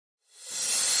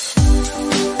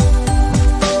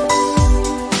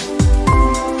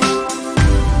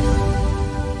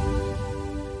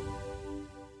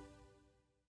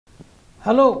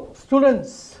Hello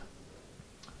students,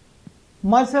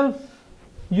 myself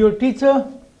your teacher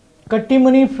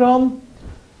Kattimani from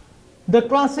the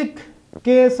Classic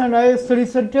KS and IS Study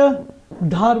Center,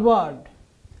 Dharwad.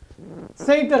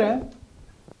 ಸ್ನೇಹಿತರೆ,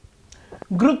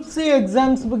 group C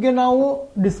exams ಬಗ್ಗೆ ನಾವು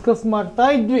discuss ಮಾಡ್ತಾ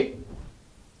ಇದ್ವಿ.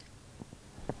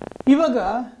 ಇವಾಗ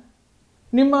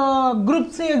ನಿಮ್ಮ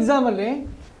ಗ್ರೂಪ್ ಸಿ ಎಕ್ಸಾಮಲ್ಲಿ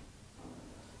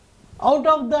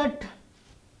ಔಟ್ ಆಫ್ ದಟ್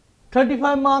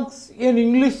 35 ಮಾರ್ಕ್ಸ್ ಏನು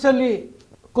ಇಂಗ್ಲೀಷಲ್ಲಿ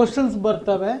ಕ್ವಶನ್ಸ್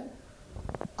ಬರ್ತವೆ,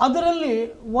 ಅದರಲ್ಲಿ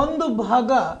ಒಂದು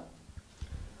ಭಾಗ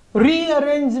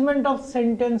ರೀಅರೇಂಜ್ಮೆಂಟ್ ಆಫ್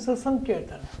ಸೆಂಟೆನ್ಸಸ್ ಅಂತ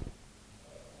ಕೇಳ್ತಾರೆ.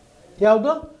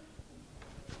 ಯಾವುದು?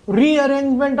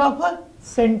 Rearrangement of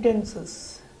sentences.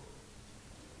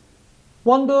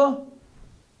 ಒಂದು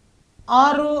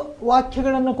 6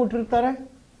 ವಾಕ್ಯಗಳನ್ನು ಕೊಟ್ಟಿರ್ತಾರೆ.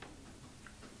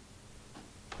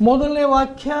 ಮೊದಲನೇ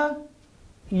ವಾಕ್ಯ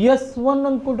S1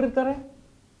 ಅಂತ ಕೊಟ್ಟಿರ್ತಾರೆ.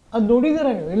 ಅದು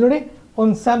ನೋಡಿದ್ದೀರಾ ನೀವು? ಇಲ್ಲಿ ನೋಡಿ,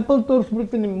 ಒಂದು ಸ್ಯಾಂಪಲ್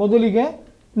ತೋರಿಸ್ಬಿಡ್ತೀನಿ ನಿಮ್ಗೆ. ಮೊದಲಿಗೆ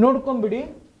ನೋಡ್ಕೊಂಬಿಡಿ,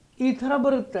 ಈ ಥರ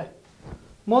ಬರುತ್ತೆ.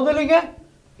 ಮೊದಲಿಗೆ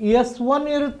S1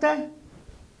 ಇರುತ್ತೆ,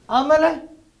 ಆಮೇಲೆ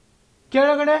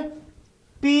ಕೆಳಗಡೆ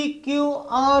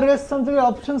PQRS ಅಂತ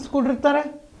ಆಪ್ಷನ್ಸ್ ಕೊಟ್ಟಿರ್ತಾರೆ,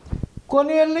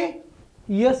 ಕೊನೆಯಲ್ಲಿ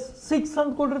S6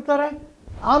 ಅಂತ ಕೊಟ್ಟಿರ್ತಾರೆ,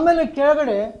 ಆಮೇಲೆ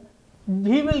ಕೆಳಗಡೆ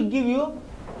he will give you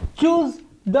choose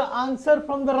the answer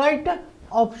from the right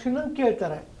option ಅಂತ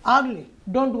ಕೇಳ್ತಾರೆ. ಆಗಲಿ,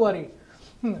 ಡೋಂಟ್ ವರಿ.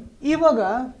 ಇವಾಗ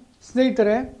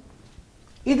ಸ್ನೇಹಿತರೆ,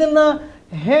 ಇದನ್ನು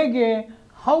ಹೇಗೆ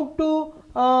how to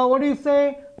what you say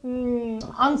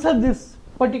answer this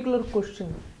particular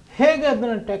question, ಹೇಗೆ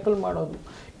ಅದನ್ನು ಟ್ಯಾಕಲ್ ಮಾಡೋದು,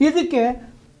 ಇದಕ್ಕೆ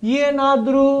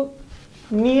ಏನಾದರೂ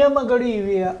ನಿಯಮಗಳು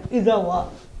ಇದಾವ?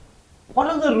 What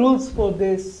are the rules for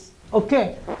this? Okay,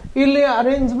 ಇಲ್ಲಿ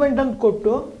ಅರೇಂಜ್ಮೆಂಟ್ ಅಂತ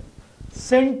ಕೊಟ್ಟು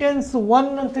ಸೆಂಟೆನ್ಸ್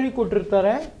 1 ಅಂತೇಳಿ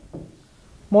ಕೊಟ್ಟಿರ್ತಾರೆ,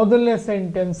 ಮೊದಲನೇ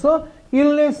ಸೆಂಟೆನ್ಸು.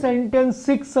 ಇಲ್ಲಿ ಸೆಂಟೆನ್ಸ್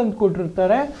 6 ಅಂತ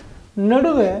ಕೊಟ್ಟಿರ್ತಾರೆ,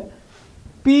 ನಡುವೆ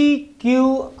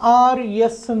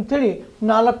PQRS ಅಂತೇಳಿ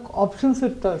 4 ಆಪ್ಷನ್ಸ್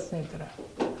ಇರ್ತವೆ. ಸ್ನೇಹಿತರೆ,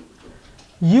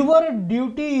 your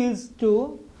duty is to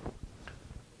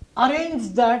arrange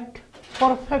that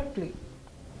perfectly.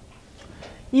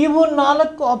 ಇವು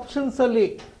 4 ಆಪ್ಷನ್ಸಲ್ಲಿ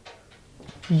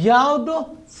ಯಾವುದು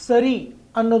ಸರಿ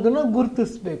ಅನ್ನೋದನ್ನು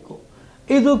ಗುರುತಿಸಬೇಕು.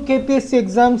 ಇದು KPSC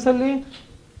ಎಕ್ಸಾಮ್ಸಲ್ಲಿ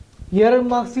 2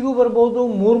 ಮಾರ್ಕ್ಸಿಗೂ ಬರ್ಬೋದು,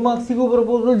 3 ಮಾರ್ಕ್ಸಿಗೂ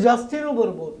ಬರ್ಬೋದು, ಜಾಸ್ತಿನೂ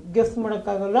ಬರ್ಬೋದು, ಗೆಸ್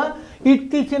ಮಾಡೋಕ್ಕಾಗಲ್ಲ.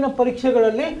 ಇತ್ತೀಚಿನ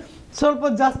ಪರೀಕ್ಷೆಗಳಲ್ಲಿ ಸ್ವಲ್ಪ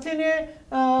ಜಾಸ್ತಿನೇ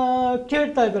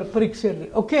ಕೇಳ್ತಾ ಇದ್ದಾರೆ ಪರೀಕ್ಷೆಯಲ್ಲಿ.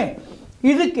 ಓಕೆ,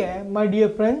 ಇದಕ್ಕೆ my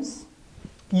dear friends,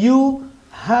 you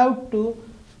have to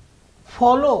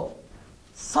follow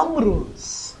some rules.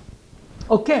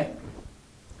 Okay,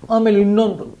 ಆಮೇಲೆ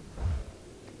ಇನ್ನೊಂದು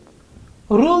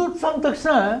ರೂಲ್ಸ್ ಅಂದ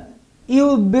ತಕ್ಷಣ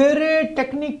ಇವು ಬೇರೆ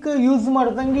ಟೆಕ್ನಿಕ್ ಯೂಸ್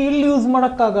ಮಾಡ್ದಂಗೆ ಇಲ್ಲಿ ಯೂಸ್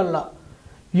ಮಾಡೋಕ್ಕಾಗಲ್ಲ.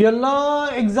 ಎಲ್ಲ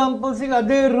ಎಕ್ಸಾಂಪಲ್ಸಿಗೆ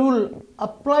ಅದೇ ರೂಲ್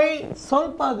ಅಪ್ಲೈ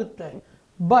ಸ್ವಲ್ಪ ಆಗುತ್ತೆ,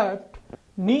 ಬಟ್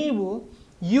ನೀವು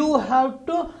you have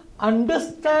to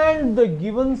understand the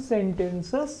given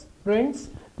sentences. Friends,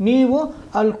 ನೀವು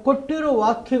ಅಲ್ಲಿ ಕೊಟ್ಟಿರೋ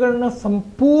ವಾಕ್ಯಗಳನ್ನ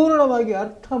ಸಂಪೂರ್ಣವಾಗಿ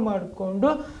ಅರ್ಥ ಮಾಡಿಕೊಂಡು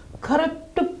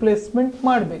ಕರೆಕ್ಟ್ ಪ್ಲೇಸ್ಮೆಂಟ್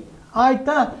ಮಾಡಬೇಕು.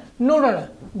 ಆಯಿತಾ? ನೋಡೋಣ,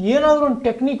 ಏನಾದರೂ ಒಂದು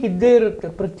ಟೆಕ್ನಿಕ್ ಇದ್ದೇ ಇರುತ್ತೆ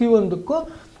ಪ್ರತಿಯೊಂದಕ್ಕೂ.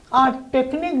 ಆ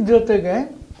ಟೆಕ್ನಿಕ್ ಜೊತೆಗೆ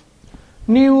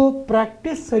ನೀವು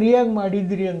ಪ್ರಾಕ್ಟೀಸ್ ಸರಿಯಾಗಿ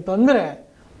ಮಾಡಿದಿರಿ ಅಂತಂದರೆ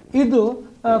ಇದು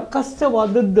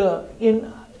ಕಷ್ಟವಾದದ್ದು ಏನು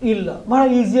ಇಲ್ಲ, ಬಹಳ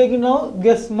ಈಸಿಯಾಗಿ ನಾವು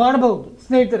ಗೆಸ್ ಮಾಡಬಹುದು.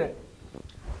 ಸ್ನೇಹಿತರೆ,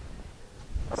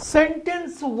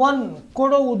 ಸೆಂಟೆನ್ಸ್ 1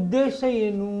 ಕೊಡೋ ಉದ್ದೇಶ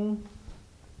ಏನು?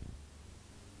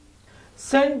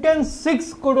 ಸೆಂಟೆನ್ಸ್ 6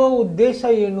 ಕೊಡೋ ಉದ್ದೇಶ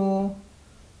ಏನು?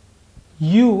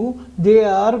 they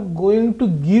are going to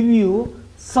give you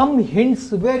some hints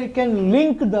where you can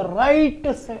link the right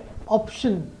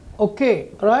option. Okay,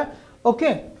 right?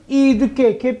 Okay, ಇದಕ್ಕೆ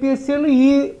KPSC ಅಲ್ಲಿ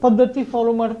ಈ ಪದ್ಧತಿ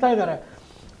ಫಾಲೋ ಮಾಡ್ತಾ ಇದ್ದಾರೆ.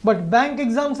 ಬಟ್ ಬ್ಯಾಂಕ್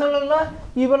ಎಕ್ಸಾಮ್ಸ್ ಅಲ್ಲೆಲ್ಲ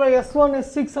ಇವೆಲ್ಲ S1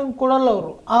 S6 ಅಂತ ಕೊಡಲ್ಲ.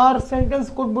 ಅವರು 6 ಸೆಂಟೆನ್ಸ್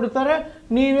ಕೊಟ್ಬಿಡ್ತಾರೆ,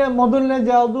 ನೀವೇ ಮೊದಲನೇದು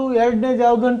ಯಾವುದು ಎರಡನೇದು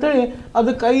ಯಾವುದು ಅಂತೇಳಿ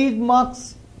ಅದಕ್ಕೆ 5 ಮಾರ್ಕ್ಸ್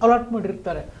ಅಲಾಟ್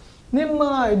ಮಾಡಿರ್ತಾರೆ. ನಿಮ್ಮ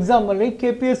ಎಕ್ಸಾಮಲ್ಲಿ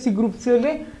KPSC ಗ್ರೂಪ್ ಸಿ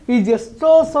ಅಲ್ಲಿ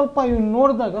ಇದೆಷ್ಟೋ ಸ್ವಲ್ಪ ಇವು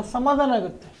ನೋಡಿದಾಗ ಸಮಾಧಾನ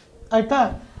ಆಗುತ್ತೆ. ಆಯಿತಾ?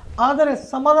 ಆದರೆ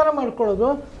ಸಮಾಧಾನ ಮಾಡ್ಕೊಳ್ಳೋದು,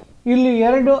 ಇಲ್ಲಿ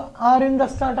 2 R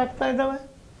ಸ್ಟಾರ್ಟ್ ಆಗ್ತಾ ಇದ್ದಾವೆ,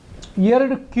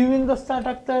 2 Q ಸ್ಟಾರ್ಟ್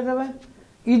ಆಗ್ತಾ ಇದ್ದಾವೆ.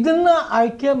 ಇದನ್ನು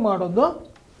ಆಯ್ಕೆ ಮಾಡೋದು,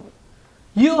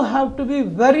 you have to be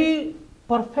very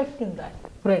perfect in that.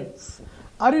 Friends,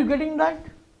 are you getting that?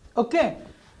 Okay,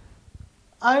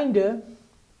 and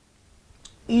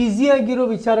ಈಸಿಯಾಗಿರೋ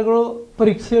ವಿಚಾರಗಳು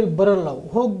ಪರೀಕ್ಷೆಯಲ್ಲಿ ಬರಲ್ಲ, ಅವು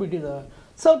ಹೋಗ್ಬಿಟ್ಟಿದ್ದಾವೆ,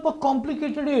 ಸ್ವಲ್ಪ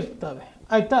ಕಾಂಪ್ಲಿಕೇಟೆಡ್ ಇರ್ತವೆ.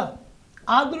 ಆಯಿತಾ?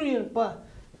 ಆದರೂ ಏನಪ್ಪ,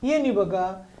 ಏನಿವಾಗ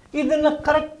ಇದನ್ನು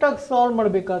ಕರೆಕ್ಟಾಗಿ ಸಾಲ್ವ್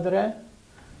ಮಾಡಬೇಕಾದ್ರೆ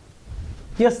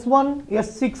S1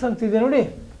 S6 ಅಂತಿದೆ ನೋಡಿ.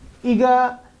 ಈಗ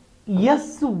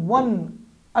S1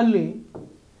 ಅಲ್ಲಿ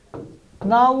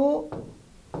ನಾವು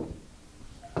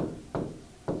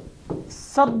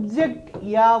ಸಬ್ಜೆಕ್ಟ್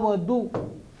ಯಾವುದು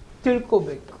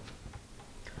ತಿಳ್ಕೋಬೇಕು.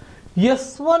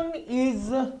 S1 is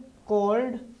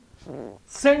called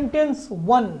sentence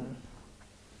 1,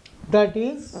 that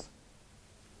is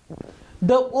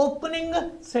the opening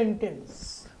sentence.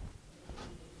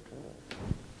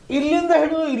 ಇಲ್ಲಿಂದ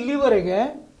ಹಿಡಿದು ಇಲ್ಲಿವರೆಗೆ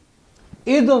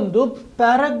ಇದೊಂದು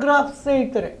ಪ್ಯಾರಾಗ್ರಾಫ್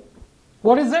ಸ್ನೇಹಿತರೆ.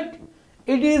 What is it?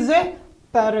 It is A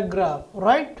paragraph,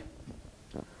 right?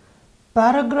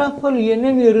 Paragraph ಅಲ್ಲಿ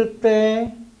ಏನೇನು ಇರುತ್ತೆ?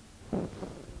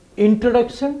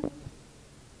 ಇಂಟ್ರೊಡಕ್ಷನ್,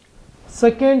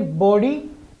 ಸೆಕೆಂಡ್ ಬಾಡಿ,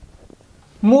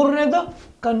 ಮೂರನೇದು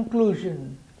ಕನ್ಕ್ಲೂಷನ್.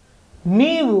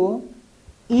 ನೀವು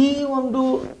ಈ ಒಂದು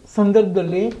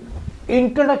ಸಂದರ್ಭದಲ್ಲಿ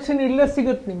ಇಂಟ್ರೊಡಕ್ಷನ್ ಇಲ್ಲೇ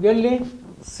ಸಿಗುತ್ತೆ ನಿಮ್ಗೆ. ಎಲ್ಲಿ?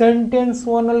 ಸೆಂಟೆನ್ಸ್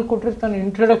 1 ಅಲ್ಲಿ ಕೊಟ್ಟಿರ್ತಾನೆ,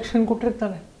 ಇಂಟ್ರೊಡಕ್ಷನ್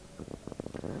ಕೊಟ್ಟಿರ್ತಾನೆ.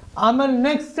 ಆಮೇಲೆ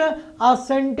ನೆಕ್ಸ್ಟ್ ಆ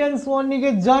ಸೆಂಟೆನ್ಸ್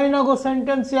 1ಗೆ ಜಾಯಿನ್ ಆಗೋ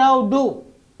ಸೆಂಟೆನ್ಸ್ ಯಾವುದು?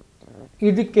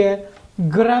 ಇದಕ್ಕೆ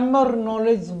ಗ್ರಾಮರ್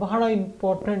ನಾಲೆಜ್ ಬಹಳ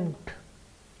ಇಂಪಾರ್ಟೆಂಟ್.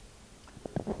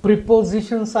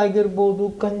 ಪ್ರಿಪೋಸಿಷನ್ಸ್ ಆಗಿರ್ಬೋದು,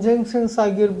 ಕಂಜಂಕ್ಷನ್ಸ್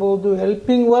ಆಗಿರ್ಬೋದು,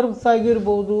 ಹೆಲ್ಪಿಂಗ್ ವರ್ಬ್ಸ್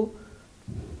ಆಗಿರ್ಬೋದು,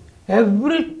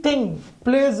 everything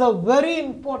place a very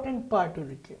important part.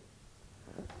 ಇದಕ್ಕೆ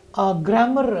ಆ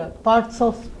ಗ್ರಾಮರ್ ಪಾರ್ಟ್ಸ್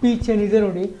ಆಫ್ ಸ್ಪೀಚ್ ಏನಿದೆ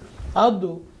ನೋಡಿ, ಅದು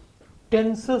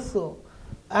tenses,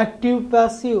 active,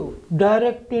 passive,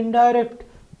 direct, indirect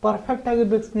perfect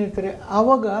ಆಗಿರ್ಬೇಕು ಸ್ನೇಹಿತರೆ.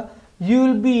 ಆವಾಗ you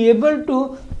will be able to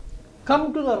come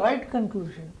to the right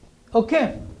conclusion. Okay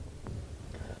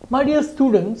my dear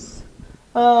students,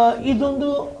 ಇದೊಂದು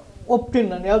ಒಪ್ತೀನಿ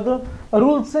ನಾನು. ಯಾವುದು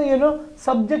ರೂಲ್ಸ್? ಏನು?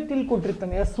 ಸಬ್ಜೆಕ್ಟ್ ಇಲ್ಲಿ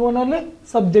ಕೊಟ್ಟಿರ್ತಾನೆ, S1 ಅಲ್ಲಿ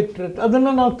ಸಬ್ಜೆಕ್ಟ್ ಇರುತ್ತೆ,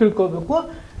 ಅದನ್ನು ನಾವು ತಿಳ್ಕೋಬೇಕು.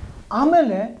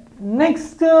 ಆಮೇಲೆ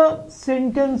ನೆಕ್ಸ್ಟ್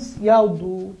ಸೆಂಟೆನ್ಸ್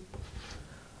ಯಾವುದು?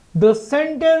 The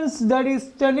sentence that is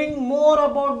telling more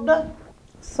about the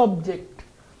subject.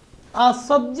 ಆ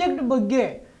ಸಬ್ಜೆಕ್ಟ್ ಬಗ್ಗೆ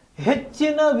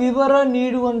ಹೆಚ್ಚಿನ ವಿವರ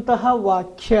ನೀಡುವಂತಹ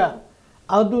ವಾಕ್ಯ,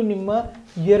 ಅದು ನಿಮ್ಮ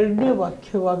ಎರಡನೇ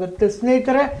ವಾಕ್ಯವಾಗುತ್ತೆ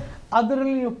ಸ್ನೇಹಿತರೆ.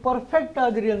 ಅದರಲ್ಲಿ ನೀವು ಪರ್ಫೆಕ್ಟ್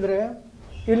ಆದ್ರಿ ಅಂದರೆ,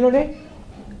 ಇಲ್ಲಿ ನೋಡಿ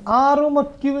 6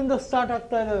 ಮತ್ತು Q ಇಂದ ಸ್ಟಾರ್ಟ್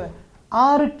ಆಗ್ತಾ ಇದ್ದಾವೆ.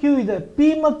 6 Q ಇದೆ, P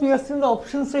ಮತ್ತು S ಇಂದ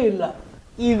ಆಪ್ಷನ್ಸೇ ಇಲ್ಲ.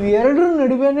 ಇವೆರಡರ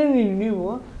ನಡುವೆನೇ ನೀವು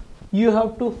you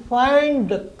have to find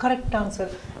the correct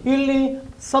answer. ಇಲ್ಲಿ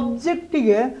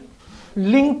ಸಬ್ಜೆಕ್ಟಿಗೆ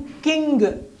ಲಿಂಕಿಂಗ್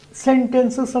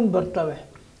ಸೆಂಟೆನ್ಸಸ್ ಅಂತ ಬರ್ತವೆ,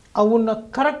 ಅವನ್ನ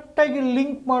ಕರೆಕ್ಟಾಗಿ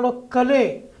ಲಿಂಕ್ ಮಾಡೋ ಕಲೆ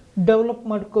ಡೆವಲಪ್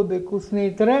ಮಾಡ್ಕೋಬೇಕು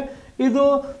ಸ್ನೇಹಿತರೆ. ಇದು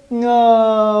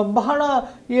ಬಹಳ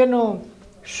ಏನು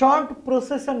ಶಾರ್ಟ್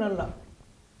ಪ್ರೊಸೆಸ್ ಅನ್ನಲ್ಲ.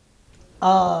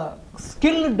 ಆ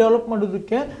ಸ್ಕಿಲ್ ಡೆವಲಪ್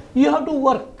ಮಾಡೋದಕ್ಕೆ you have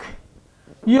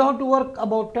to work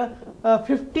about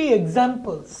 50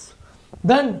 examples.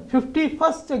 Then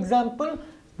 51st example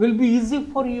will be easy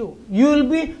for you. You will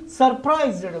be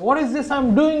surprised. What is this? I'm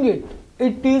doing it.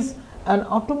 It is an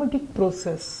automatic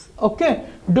process. Okay?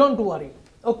 Don't worry.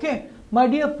 Okay? My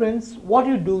dear friends, what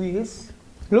you do is,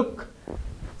 look,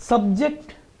 subject.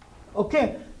 Okay?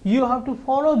 You have to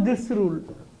follow this rule.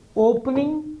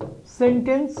 Opening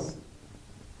sentence.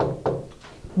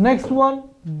 Next one,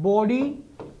 body.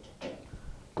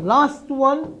 Last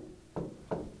one,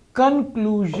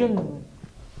 conclusion.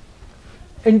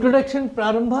 Introduction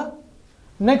ಪ್ರಾರಂಭ,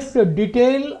 next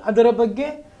detail ಅದರ ಬಗ್ಗೆ,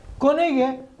 ಕೊನೆಗೆ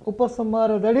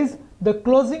ಉಪಸಂಹಾರ, that is the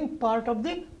closing part of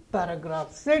the paragraph.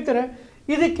 ಸ್ನೇಹಿತರೆ,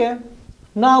 ಇದಕ್ಕೆ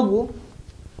ನಾವು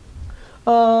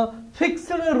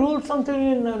fixed rules ಅಂತ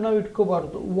ನಾವು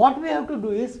ಇಟ್ಕೋಬಾರ್ದು. What we have to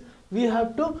do is we have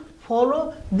to follow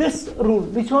this rule.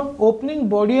 Which one? Opening,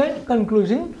 body and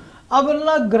conclusion. ಅವೆಲ್ಲ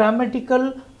ಗ್ರಾಮೆಟಿಕಲ್,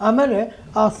 ಆಮೇಲೆ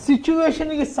ಆ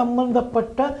ಸಿಚುವೇಶನ್ಗೆ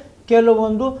ಸಂಬಂಧಪಟ್ಟ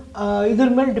ಕೆಲವೊಂದು ಇದ್ರ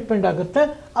ಮೇಲೆ ಡಿಪೆಂಡ್ ಆಗುತ್ತೆ.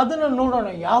 ಅದನ್ನು ನೋಡೋಣ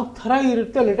ಯಾವ ಥರ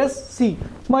ಇರುತ್ತೆ. Let us see.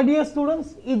 My dear students,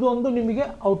 ಇದು ಒಂದು ನಿಮಗೆ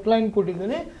ಔಟ್ಲೈನ್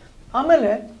ಕೊಟ್ಟಿದ್ದೀನಿ.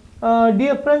 ಆಮೇಲೆ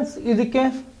ಡಿಯರ್ ಫ್ರೆಂಡ್ಸ್, ಇದಕ್ಕೆ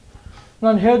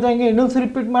ನಾನು ಹೇಳ್ದಂಗೆ ಇನ್ನೊಂದು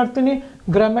ರಿಪೀಟ್ ಮಾಡ್ತೀನಿ.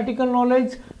 Grammatical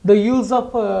knowledge, the use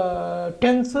of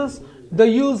tenses, the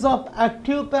use of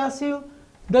active, passive,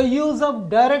 the use of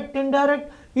direct, indirect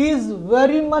is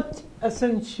very much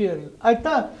essential.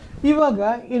 ಆಯ್ತಾ? ಇವಾಗ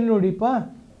ಇಲ್ಲಿ ನೋಡಿಪ್ಪ,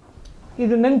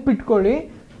 ಇದು ನೆನ್ಪಿಟ್ಕೊಳ್ಳಿ.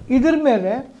 ಇದ್ರ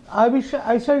ಮೇಲೆ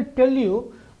I shall tell you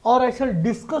or I shall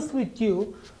discuss with you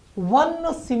one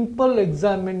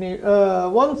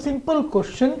simple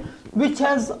question which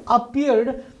has appeared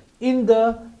in the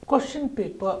question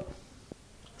paper.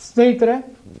 ಸ್ನೇಹಿತರೆ,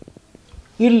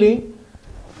 ಇಲ್ಲಿ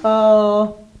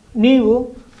ನೀವು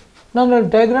ನಾನು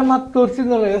ಡಯಾಗ್ರಾಮ್ ಹಾಕಿ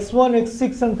ತೋರಿಸಿದ್ನಲ್ಲ, S1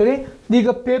 X6 ಅಂತೇಳಿ. ಈಗ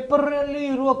ಪೇಪರಲ್ಲಿ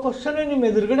ಇರುವ ಕ್ವಶನ್ನೇ ನಿಮ್ಮ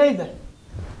ಎದುರುಗಡೆ ಇದೆ.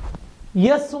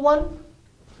 S1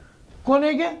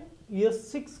 ಕೊನೆಗೆ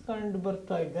S6 ಕಂಡು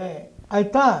ಬರ್ತಾ ಇದೆ.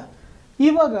 ಆಯ್ತಾ?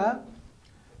 ಇವಾಗ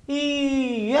ಈ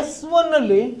S1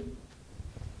 ಅಲ್ಲಿ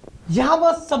ಯಾವ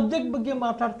ಸಬ್ಜೆಕ್ಟ್ ಬಗ್ಗೆ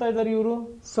ಮಾತಾಡ್ತಾ ಇದ್ದಾರೆ ಇವರು?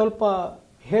 ಸ್ವಲ್ಪ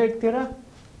ಹೇಳ್ತೀರಾ?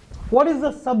 What is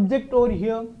the subject over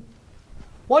here?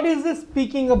 What is this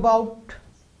speaking about?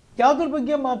 ಯಾವುದ್ರ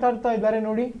ಬಗ್ಗೆ ಮಾತಾಡ್ತಾ ಇದ್ದಾರೆ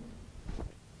ನೋಡಿ.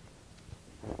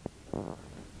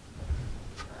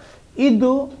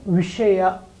 ಇದು ವಿಷಯ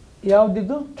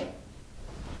ಯಾವುದಿದು?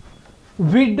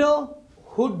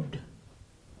 ವಿಡೋಹುಡ್.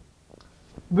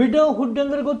 ವಿಡೋಹುಡ್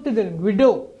ಅಂದ್ರೆ ಗೊತ್ತಿದೆ,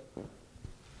 ವಿಡೋ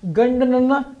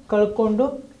ಗಂಡನನ್ನ ಕಳ್ಕೊಂಡು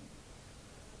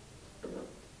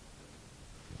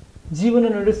ಜೀವನ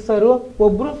ನಡೆಸ್ತಾ ಇರುವ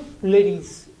ಒಬ್ರು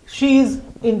ladies, she is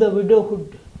in the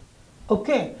ವಿಡೋಹುಡ್.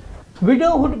 Okay,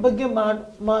 ವಿಡೋಹುಡ್ ಬಗ್ಗೆ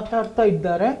ಮಾತಾಡ್ತಾ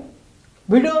ಇದ್ದಾರೆ.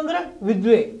 ವಿಡೋ ಅಂದ್ರೆ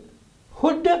ವಿದ್ವೆ,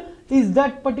 ಹುಡ್ is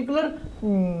that particular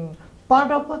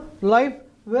part of life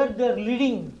where they are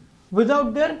leading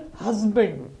without there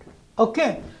husband. Okay,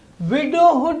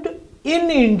 ವಿಡೋಹುಡ್ in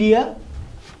India,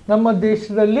 ನಮ್ಮ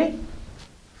ದೇಶದಲ್ಲಿ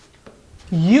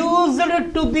ಯೂಸ್ಡ್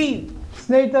ಟು ಬಿ,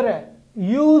 ಸ್ನೇಹಿತರೆ,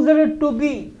 used to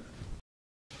B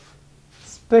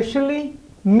specially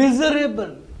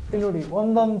miserable. ನೋಡಿ,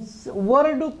 ಒಂದೊಂದು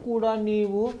word ಕೂಡ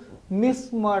ನೀವು ಮಿಸ್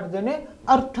ಮಾಡ್ದೇನೆ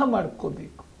ಅರ್ಥ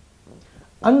ಮಾಡ್ಕೋಬೇಕು.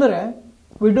 ಅಂದರೆ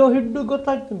ವಿಡೋಹುಡ್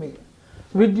ಗೊತ್ತಾಯ್ತು ನಿಮಗೆ,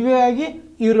 ವಿದ್ವೆಯಾಗಿ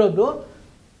ಇರೋದು.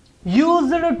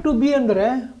 ಯೂಸ್ಡ್ ಟು ಬಿ ಅಂದರೆ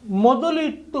ಮೊದಲು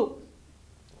ಇತ್ತು,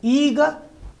 ಈಗ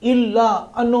ಇಲ್ಲ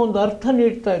ಅನ್ನೋ ಒಂದು ಅರ್ಥ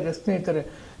ನೀಡ್ತಾ ಇದೆ ಸ್ನೇಹಿತರೆ.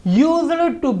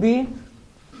 Used to B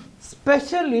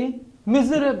specially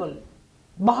miserable,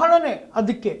 ಬಹಳನೇ.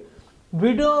 ಅದಕ್ಕೆ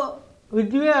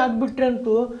ವಿದ್ವೆ ಆಗ್ಬಿಟ್ರೆ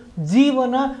ಅಂತೂ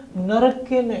ಜೀವನ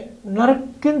ನರಕ್ಕೇನೆ,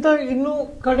 ನರಕ್ಕಿಂತ ಇನ್ನೂ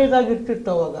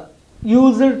ಕಡೆದಾಗಿರ್ತಿತ್ತು ಅವಾಗ.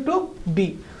 ಯೂಸ್ಡ್ ಟು ಬಿ,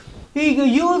 ಈಗ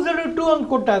ಯೂಸ್ಡ್ ಟು ಅಂತ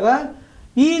ಕೊಟ್ಟಾಗ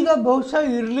ಈಗ ಬಹುಶಃ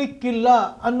ಇರ್ಲಿಕ್ಕಿಲ್ಲ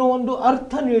ಅನ್ನೋ ಒಂದು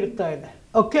ಅರ್ಥ ನೀಡ್ತಾ ಇದೆ.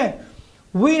 Okay,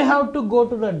 we have to go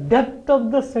to the depth of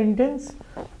the sentence,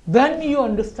 then you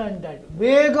understand that.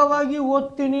 ವೇಗವಾಗಿ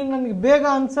ಓದ್ತೀನಿ, ನನಗೆ ಬೇಗ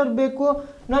ಆನ್ಸರ್ ಬೇಕು,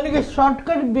 ನನಗೆ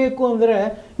ಶಾರ್ಟ್ಕಟ್ ಬೇಕು ಅಂದರೆ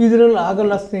ಇದರಲ್ಲಿ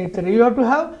ಆಗಲ್ಲ ಸ್ನೇಹಿತರೆ. You have to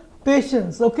have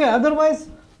patience. Okay, otherwise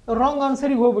wrong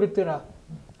ಆನ್ಸರಿಗೆ ಹೋಗ್ಬಿಡ್ತೀರಾ.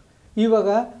 ಇವಾಗ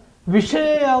ವಿಷಯ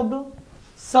ಯಾವುದು,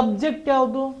 ಸಬ್ಜೆಕ್ಟ್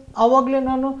ಯಾವುದು, ಆವಾಗಲೇ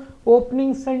ನಾನು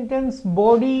ಓಪನಿಂಗ್ ಸೆಂಟೆನ್ಸ್,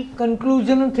 ಬಾಡಿ,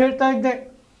 ಕನ್ಕ್ಲೂಷನ್ ಅಂತ ಹೇಳ್ತಾ ಇದ್ದೆ.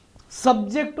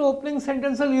 ಸಬ್ಜೆಕ್ಟ್ ಓಪನಿಂಗ್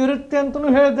ಸೆಂಟೆನ್ಸಲ್ಲಿ ಇರುತ್ತೆ ಅಂತಲೂ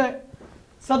ಹೇಳಿದೆ.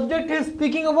 Subject is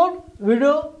speaking about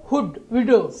ವಿಡೋಹುಡ್,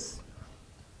 widow's,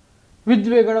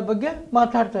 ವಿದ್ವೆಗಳ ಬಗ್ಗೆ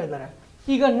ಮಾತಾಡ್ತಾ ಇದ್ದಾರೆ.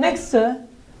 ಈಗ ನೆಕ್ಸ್ಟ್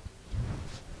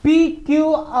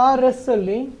PQRS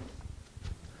ಅಲ್ಲಿ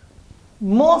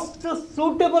ಮೋಸ್ಟ್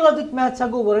ಸೂಟೇಬಲ್, ಅದಕ್ಕೆ ಮ್ಯಾಚ್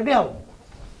ಆಗೋ ವರ್ಡ್ ಯಾವುದು?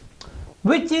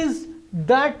 Which is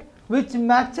that which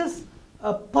matches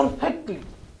perfectly?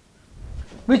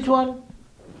 Which one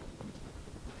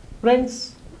friends?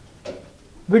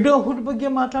 ವಿಡೋಹುಡ್ ಬಗ್ಗೆ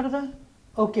ಮಾತಾಡಿದೆ.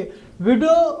 ಓಕೆ,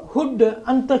 ವಿಡೋಹುಡ್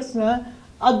ಅಂದ ತಕ್ಷಣ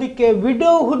ಅದಕ್ಕೆ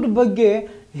ವಿಡೋಹುಡ್ ಬಗ್ಗೆ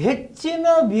ಹೆಚ್ಚಿನ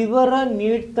ವಿವರ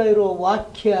ನೀಡ್ತಾ ಇರೋ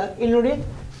ವಾಕ್ಯ ಇಲ್ಲಿ ನೋಡಿ.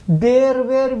 There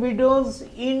were widow's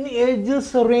in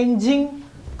ages ranging,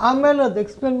 ಆಮೇಲೆ ಅದು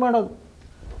ಎಕ್ಸ್ಪ್ಲೇನ್ ಮಾಡೋದು.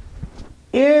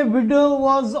 A widow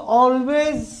was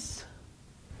always,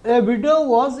 A widow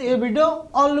was A widow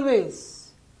always.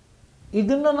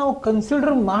 ಇದನ್ನು ನಾವು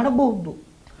ಕನ್ಸಿಡರ್ ಮಾಡಬಹುದು.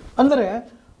 ಅಂದರೆ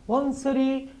ಒಂದ್ಸರಿ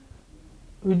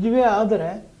ವಿದ್ವೆ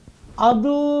ಆದರೆ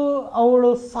ಅದು ಅವಳು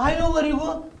ಸಾಯೋವರೆಗೂ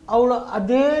ಅವಳು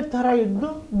ಅದೇ ಥರ ಇದ್ದು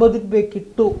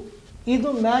ಬದುಕಬೇಕಿತ್ತು. ಇದು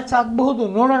ಮ್ಯಾಚ್ ಆಗಬಹುದು,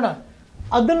 ನೋಡೋಣ.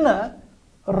 ಅದನ್ನು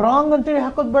ರಾಂಗ್ ಅಂತೇಳಿ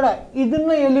ಹಾಕೋದು ಬೇಡ,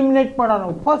 ಇದನ್ನು ಎಲಿಮಿನೇಟ್ ಮಾಡೋಣ.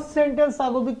 ಫಸ್ಟ್ ಸೆಂಟೆನ್ಸ್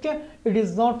ಆಗೋದಕ್ಕೆ ಇಟ್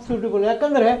ಈಸ್ ನಾಟ್ ಸೂಟಬಲ್.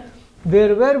 ಯಾಕಂದರೆ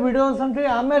ದೇರ್ ವೇರ್ ವಿಡೋಸ್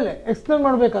ಅಂತೇಳಿ ಆಮೇಲೆ ಎಕ್ಸ್ಪ್ಲೇನ್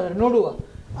ಮಾಡಬೇಕಾದ್ರೆ ನೋಡುವ.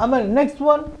 ಆಮೇಲೆ ನೆಕ್ಸ್ಟ್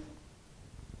ಒನ್,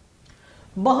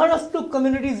 ಬಹಳಷ್ಟು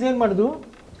ಕಮ್ಯುನಿಟೀಸ್ ಏನು ಮಾಡಿದ್ರು,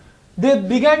 they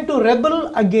began to rebel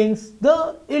against the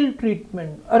ಇಲ್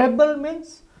treatment. Rebel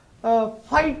means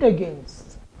fight against.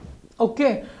 Okay,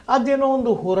 ಅದೇನೋ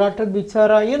ಒಂದು ಹೋರಾಟದ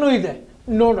ವಿಚಾರ ಏನೋ ಇದೆ,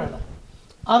 ನೋಡೋಣ.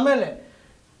 ಆಮೇಲೆ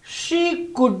she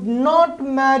could not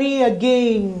marry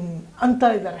again ಅಂತ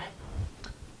ಇದ್ದಾರೆ.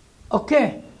 ಓಕೆ,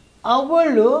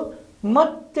 ಅವಳು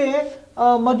ಮತ್ತೆ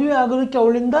ಮದುವೆ ಆಗೋದಕ್ಕೆ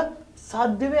ಅವಳಿಂದ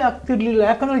ಸಾಧ್ಯವೇ ಆಗ್ತಿರ್ಲಿಲ್ಲ.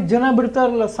 ಯಾಕಂದ್ರೆ ಜನ ಬಿಡ್ತಾ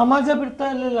ಇರಲಿಲ್ಲ, ಸಮಾಜ ಬಿಡ್ತಾ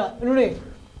ಇರಲಿಲ್ಲ. ನೋಡಿ,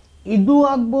 ಇದು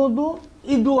ಆಗ್ಬೋದು,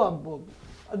 ಇದು ಆಗ್ಬೋದು.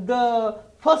 The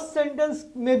first sentence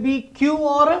may be Q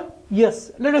R S,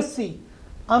 let us see.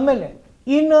 ಆಮೇಲೆ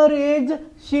ಇನ್ ಹರ್ ಏಜ್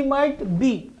ಶಿ ಮೈಟ್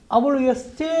ಬಿ, ಅವಳು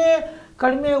ಎಷ್ಟೇ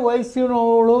ಕಡಿಮೆ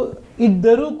ವಯಸ್ಸಿನವಳು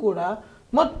ಇದ್ದರೂ ಕೂಡ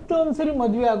ಮತ್ತೊಂದ್ಸರಿ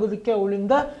ಮದುವೆ ಆಗೋದಕ್ಕೆ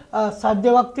ಅವಳಿಂದ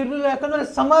ಸಾಧ್ಯವಾಗ್ತಿರ್ಲಿಲ್ಲ. ಯಾಕಂದರೆ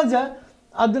ಸಮಾಜ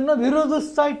ಅದನ್ನು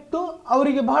ವಿರೋಧಿಸ್ತಾ ಇತ್ತು,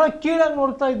 ಅವರಿಗೆ ಬಹಳ ಕೀಳಾಗಿ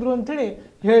ನೋಡ್ತಾ ಇದ್ರು ಅಂತೇಳಿ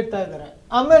ಹೇಳ್ತಾ ಇದ್ದಾರೆ.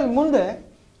 ಆಮೇಲೆ ಮುಂದೆ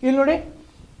ಇಲ್ಲಿ ನೋಡಿ,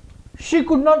 she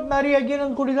could not marry again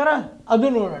ಅಂತ ಕೊಟ್ಟಿದ್ದಾರಾ, ಅದು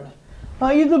ನೋಡೋಣ.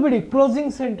 ಇದು ಬಿಡಿ,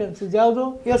 ಕ್ಲೋಸಿಂಗ್ ಸೆಂಟೆನ್ಸಸ್ ಯಾವುದು?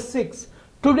 S6,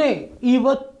 ಟುಡೇ,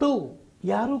 ಇವತ್ತು.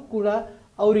 ಯಾರು ಕೂಡ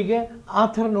ಅವರಿಗೆ ಆ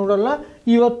ಥರ ನೋಡಲ್ಲ.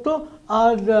 ಇವತ್ತು ಆ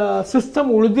ಸಿಸ್ಟಮ್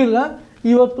ಉಳಿದಿಲ್ಲ,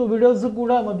 ಇವತ್ತು ವಿಡೋಸ್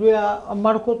ಕೂಡ ಮದುವೆ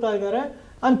ಮಾಡ್ಕೋತಾ ಇದ್ದಾರೆ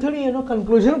ಅಂಥೇಳಿ ಏನೋ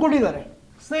ಕನ್ಕ್ಲೂಷನ್ ಕೊಟ್ಟಿದ್ದಾರೆ.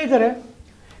 ಸ್ನೇಹಿತರೆ,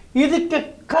 ಇದಕ್ಕೆ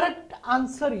ಕರೆಕ್ಟ್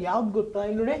ಆನ್ಸರ್ ಯಾವ್ದು ಗೊತ್ತಾ?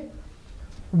 ಇಲ್ಲಿ ನೋಡಿ,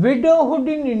 ವಿಡೋಹುಡ್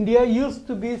in India use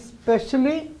to B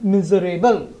specially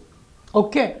miserable.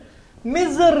 Okay,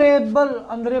 miserable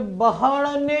ಅಂದರೆ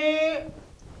ಬಹಳನೇ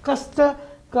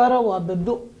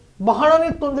ಕಷ್ಟಕರವಾದದ್ದು, ಬಹಳನೇ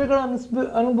ತೊಂದರೆಗಳು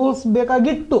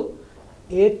ಅನುಭವಿಸಬೇಕಾಗಿತ್ತು.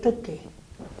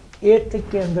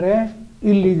 ಏತಕ್ಕೆ ಅಂದರೆ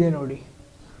ಇಲ್ಲಿದೆ ನೋಡಿ,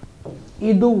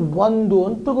 ಇದು ಒಂದು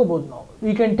ಅಂತ ತಗೋಬೋದು ನಾವು.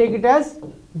 we can take it as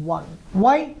 1.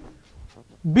 Why?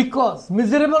 Because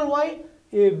miserable. Why?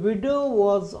 A widow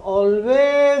was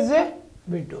always a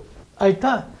widow.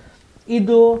 ಆಯ್ತಾ?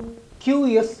 ಇದು ಕ್ಯೂ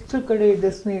ಎಷ್ಟು ಕಡೆ ಇದೆ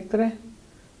ಸ್ನೇಹಿತರೆ?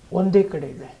 ಒಂದೇ ಕಡೆ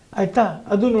ಇದೆ. ಆಯ್ತಾ?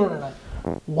 ಅದು ನೋಡೋಣ.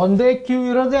 ಒಂದೇ ಕ್ಯೂ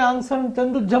ಇರೋದೇ ಆನ್ಸರ್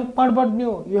ಅಂತಂದು ಜಂಪ್ ಮಾಡಬಾರ್ದು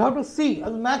ನೀವು. ಯು ಹ್ಯಾವ್ ಟು ಸಿ,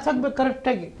 ಅದು ಮ್ಯಾಚ್ ಆಗ್ಬೇಕು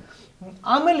ಕರೆಕ್ಟಾಗಿ.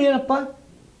 ಆಮೇಲೆ ಏನಪ್ಪ,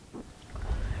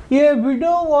 A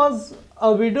widow was a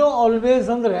widow always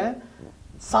ಅಂದರೆ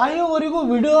ಸಾಯೋವರೆಗೂ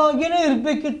ವಿಡೋ ಆಗೇನೆ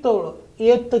ಇರಬೇಕಿತ್ತು ಅವಳು.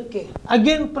 ಏತಕ್ಕೆ?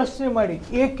 ಅಗೇನ್ ಪ್ರಶ್ನೆ ಮಾಡಿ.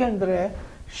 ಏಕೆಂದರೆ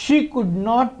ಶಿ ಕುಡ್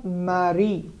ನಾಟ್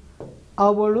ಮ್ಯಾರಿ,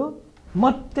 ಅವಳು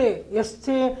ಮತ್ತೆ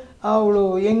ಎಷ್ಟೇ ಅವಳು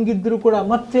ಹೆಂಗಿದ್ರು ಕೂಡ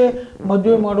ಮತ್ತೆ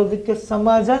ಮದುವೆ ಮಾಡೋದಕ್ಕೆ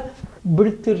ಸಮಾಜ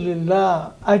ಬಿಡ್ತಿರ್ಲಿಲ್ಲ.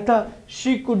 ಆಯ್ತಾ?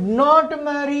 She could not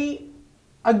marry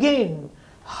again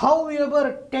how ever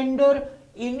tender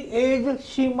in age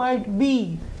she might be.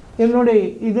 ಇಲ್ಲಿ ನೋಡಿ,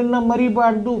 ಇದನ್ನ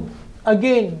ಮರಿಬಾರ್ದು.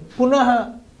 ಅಗೇನ್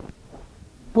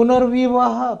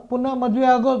ಪುನರ್ವಿವಾಹ, ಪುನಃ ಮದುವೆ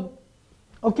ಆಗೋದು.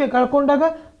 ಓಕೆ, ಕಳ್ಕೊಂಡಾಗ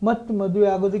ಮತ್ತೆ ಮದುವೆ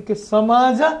ಆಗೋದಕ್ಕೆ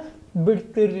ಸಮಾಜ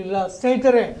ಬಿಡ್ತಿರ್ಲಿಲ್ಲ.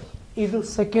 ಸ್ನೇಹಿತರೆ, ಇದು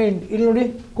ಸೆಕೆಂಡ್. ಇಲ್ಲಿ ನೋಡಿ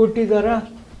ಕೊಟ್ಟಿದ್ದಾರ,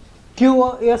 ಕ್ಯೂ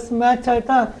ಎಸ್ ಮ್ಯಾಚ್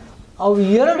ಆಯ್ತಾ? ಅವು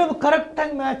ಎರಡು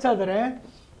ಕರೆಕ್ಟಾಗಿ ಮ್ಯಾಚ್ ಆದರೆ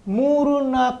 3,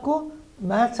 4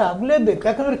 ಮ್ಯಾಚ್ ಆಗಲೇಬೇಕು.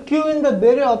 ಯಾಕಂದ್ರೆ ಕ್ಯೂ ಇಂದ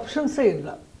ಬೇರೆ ಆಪ್ಷನ್ಸೇ ಇಲ್ಲ.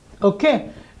 ಓಕೆ,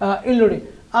 ಇಲ್ಲಿ ನೋಡಿ.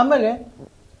 ಆಮೇಲೆ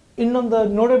ಇನ್ನೊಂದು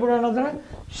ನೋಡೇ ಬಿಡೋಣ. ಅಂದ್ರೆ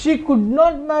she could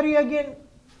not marry again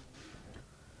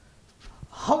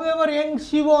how ever Young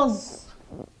she was.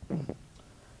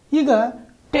 ಈಗ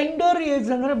ಟೆಂಡರ್ ಏಜ್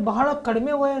ಅಂದರೆ ಬಹಳ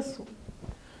ಕಡಿಮೆ ವಯಸ್ಸು.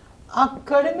 ಆ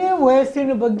ಕಡಿಮೆ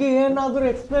ವಯಸ್ಸಿನ ಬಗ್ಗೆ ಏನಾದರೂ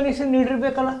ಎಕ್ಸ್ಪ್ಲನೇಷನ್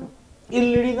ನೀಡಿರ್ಬೇಕಲ್ಲ.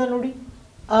 ಇಲ್ಲಿ ಹಿಡಿದ ನೋಡಿ,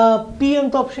 ಪಿ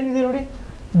ಅಂತ ಆಪ್ಷನ್ ಇದೆ ನೋಡಿ.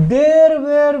 There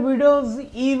were widow's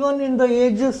even in the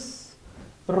ages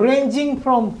ranging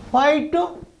from 5 to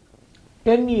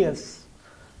 10 years.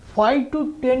 5 to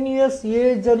 10 years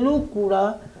ಏಜಲ್ಲೂ ಕೂಡ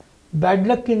ಬ್ಯಾಡ್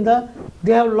ಲಕ್ಕಿಂದ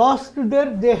they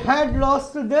had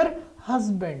lost their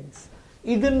husbands.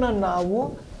 ಇದನ್ನು ನಾವು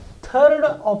ಥರ್ಡ್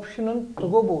ಆಪ್ಷನ್ ಅಂತ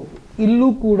ತಗೋಬಹುದು. ಇಲ್ಲೂ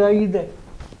ಕೂಡ ಇದೆ.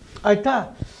 ಆಯ್ತಾ?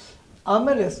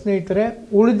 ಆಮೇಲೆ ಸ್ನೇಹಿತರೆ,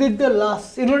 ಉಳಿದಿದ್ದ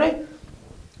ಲಾಸ್ಟ್ ಇಲ್ಲಿ ನೋಡಿ,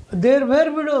 there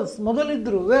were widow's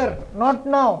ಮೊದಲಿದ್ರು, wear not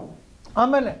ನಾವ್.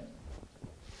 ಆಮೇಲೆ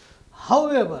how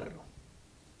ever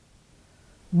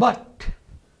but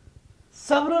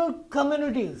several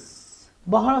communities,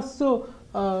 ಬಹಳಷ್ಟು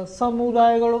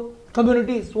ಸಮುದಾಯಗಳು,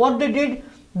 communities, what they did,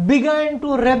 ಬಿಗೈನ್ to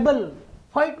rebel,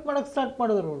 fight ಮಾಡಕ್ಕೆ ಸ್ಟಾರ್ಟ್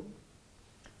ಮಾಡಿದ್ರು ಅವರು.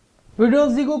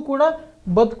 ವಿಡೋಸಿಗೂ ಕೂಡ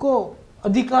ಬದುಕೋ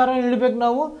ಅಧಿಕಾರ ನೀಡಬೇಕು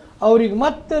ನಾವು. ಅವ್ರಿಗೆ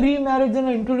ಮತ್ತೆ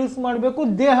ರೀಮ್ಯಾರೇಜನ್ನು ಇಂಟ್ರೊಡ್ಯೂಸ್ ಮಾಡಬೇಕು.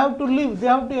 They have to live, they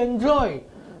have to enjoy,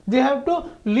 they have to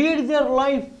lead their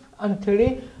life ಅಂಥೇಳಿ.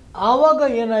 ಆವಾಗ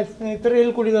ಏನಾಯ್ತು ಸ್ನೇಹಿತರೆ,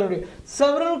 ಇಲ್ಲಿ ಕೊಟ್ಟಿದ್ದಾರೆ ನೋಡಿ,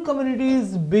 several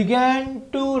communities began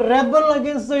to rebel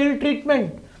against the ಇಲ್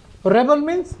ಟ್ರೀಟ್ಮೆಂಟ್. ರೆಬಲ್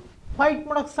ಮೀನ್ಸ್ ಫೈಟ್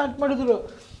ಮಾಡಕ್ಕೆ ಸ್ಟಾರ್ಟ್ ಮಾಡಿದ್ರು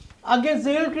ಅಗೇನ್ಸ್ಟ್ ದ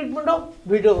ಇಲ್ ಟ್ರೀಟ್ಮೆಂಟ್ ಆಫ್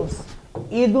ವಿಡೋಸ್.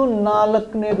 ಇದು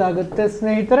 4ನೇದಾಗುತ್ತೆ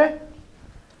ಸ್ನೇಹಿತರೆ.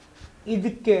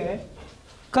 ಇದಕ್ಕೆ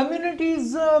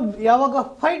ಕಮ್ಯುನಿಟೀಸ್ ಯಾವಾಗ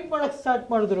ಫೈಟ್ ಮಾಡಕ್ಕೆ ಸ್ಟಾರ್ಟ್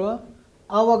ಮಾಡಿದ್ರು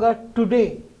ಆವಾಗ ಟುಡೇ,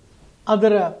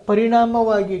 ಅದರ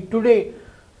ಪರಿಣಾಮವಾಗಿ today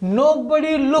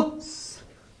nobody looks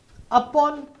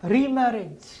upon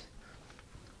remarriage.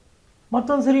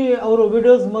 ಮತ್ತೊಂದ್ಸರಿ ಅವರು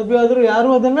ವಿಡೋಸ್ ಮದುವೆ ಆದರೂ ಯಾರು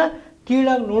ಅದನ್ನು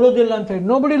ಕೀಳಾಗಿ ನೋಡೋದಿಲ್ಲ ಅಂತ ಹೇಳಿ.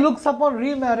 Nobody looks upon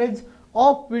remarriage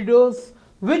of widow's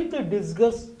with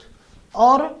ಡಿಸ್ಗಸ್ಟ್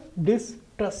R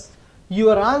ಡಿಸ್ಟ್ರಸ್ಟ್.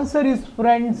 Your answer is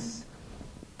friends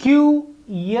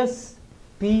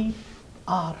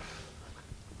QSPR.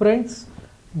 Friends,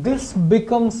 this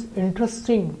becomes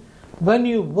interesting when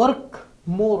you work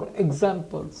more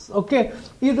examples. Okay,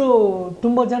 ಇದು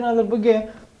ತುಂಬ ಜನ ಅದ್ರ ಬಗ್ಗೆ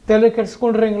ತಲೆ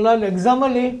ಕೆಡಿಸ್ಕೊಂಡಿರಂಗಿಲ್ಲ. ಅಲ್ಲಿ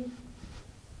ಎಕ್ಸಾಮಲ್ಲಿ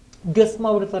ಗೆಸ್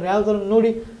ಮಾಡಿಬಿಡ್ತಾರೆ, ಯಾವ್ದಾದ್ರು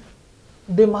ನೋಡಿ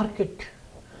ದೇ ಮಾರ್ಕೆಟ್.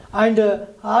 ಆ್ಯಂಡ್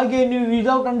ಹಾಗೆ ನೀವು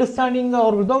ವಿದೌಟ್ ಅಂಡರ್ಸ್ಟ್ಯಾಂಡಿಂಗ್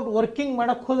ಅವ್ರು ವಿದೌಟ್ ವರ್ಕಿಂಗ್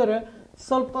ಮಾಡೋಕ್ಕೆ ಹೋದರೆ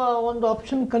ಸ್ವಲ್ಪ ಒಂದು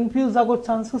ಆಪ್ಷನ್ ಕನ್ಫ್ಯೂಸ್ ಆಗೋ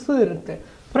ಚಾನ್ಸಸ್ಸು ಇರುತ್ತೆ.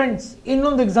 ಫ್ರೆಂಡ್ಸ್,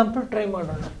 ಇನ್ನೊಂದು ಎಕ್ಸಾಂಪಲ್ ಟ್ರೈ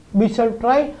ಮಾಡೋಣ. We shall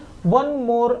try one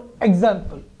more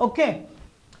example. Okay,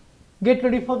 get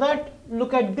ready for that.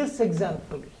 Look at this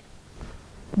example.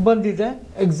 ಬಂದಿದೆ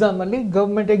ಎಕ್ಸಾಮಲ್ಲಿ,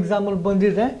 ಗೌರ್ಮೆಂಟ್ ಎಕ್ಸಾಮಲ್ಲಿ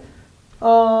ಬಂದಿದೆ.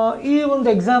 ಈ ಒಂದು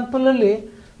ಎಕ್ಸಾಂಪಲಲ್ಲಿ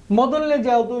ಮೊದಲನೇದು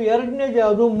ಯಾವುದು, ಎರಡನೇದು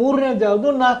ಯಾವುದು, ಮೂರನೇದು ಯಾವುದು,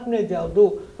 ನಾಲ್ಕನೇದು ಯಾವುದು?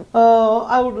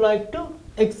 I would like to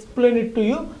explain it to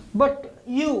you, but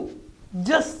you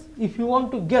just if you want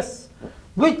to guess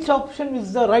which option is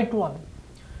the right one.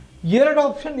 2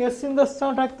 option S ಇಂದ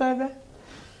ಸ್ಟಾರ್ಟ್ ಆಗ್ತಾ ಇದೆ,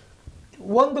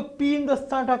 ಒಂದು ಪಿ ಇಂದ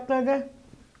ಸ್ಟಾರ್ಟ್ ಆಗ್ತಾ ಇದೆ,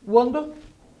 ಒಂದು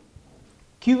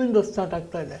ಕ್ಯೂ ಇಂದ ಸ್ಟಾರ್ಟ್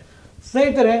ಆಗ್ತಾ ಇದೆ.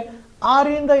 ಸ್ನೇಹಿತರೆ,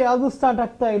 ಆರಿಂದ ಯಾವುದು ಸ್ಟಾರ್ಟ್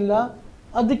ಆಗ್ತಾ ಇಲ್ಲ,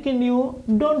 ಅದಕ್ಕೆ ನೀವು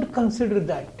ಡೋಂಟ್ ಕನ್ಸಿಡರ್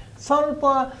ದ್ಯಾಟ್. ಸ್ವಲ್ಪ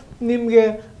ನಿಮಗೆ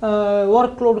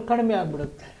ವರ್ಕ್ ಲೋಡ್ ಕಡಿಮೆ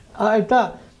ಆಗಿಬಿಡುತ್ತೆ. ಆಯಿತಾ?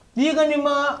 ಈಗ ನಿಮ್ಮ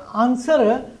ಆನ್ಸರ್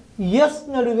ಎಸ್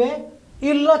ನಡುವೆ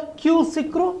ಇಲ್ಲ ಕ್ಯೂ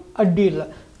ಸಿಕ್ಕರೂ ಅಡ್ಡಿ ಇಲ್ಲ.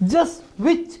 Just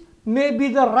which may be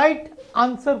the right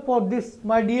answer for this,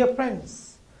 my dear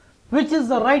friends, which is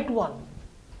the right one?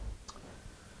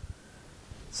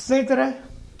 ಸ್ನೇಹಿತರೆ,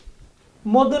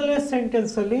 ಮೊದಲನೇ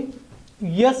ಸೆಂಟೆನ್ಸಲ್ಲಿ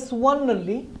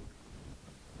S1ನಲ್ಲಿ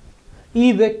ಈ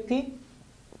ವ್ಯಕ್ತಿ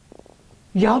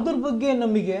ಯಾವುದ್ರ ಬಗ್ಗೆ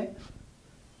ನಮಗೆ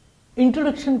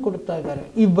ಇಂಟ್ರೊಡಕ್ಷನ್ ಕೊಡ್ತಾ ಇದ್ದಾರೆ.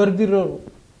 ಈ ಬರೆದಿರೋರು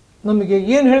ನಮಗೆ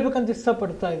ಏನು ಹೇಳ್ಬೇಕಂತ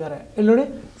ಇಷ್ಟಪಡ್ತಾ ಇದ್ದಾರೆ. ಇಲ್ಲಿ ನೋಡಿ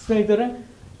ಸ್ನೇಹಿತರೆ,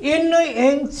 ಇನ್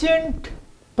ಏನ್ಷಿಯಂಟ್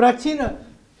ಪ್ರಾಚೀನ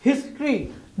history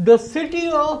the city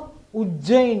of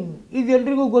Ujjain,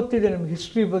 ಇದೆಲ್ಲರಿಗೂ ಗೊತ್ತಿದೆ ನಮಗೆ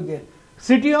ಹಿಸ್ಟ್ರಿ ಬಗ್ಗೆ.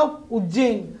 City of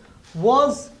Ujjain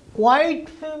was quite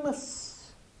famous.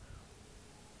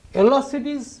 ಎಲ್ಲ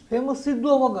ಸಿಟೀಸ್ ಫೇಮಸ್ ಇದ್ದು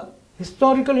ಅವಾಗ,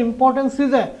 ಹಿಸ್ಟಾರಿಕಲ್ ಇಂಪಾರ್ಟೆನ್ಸ್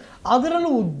ಇದೆ. ಅದರಲ್ಲೂ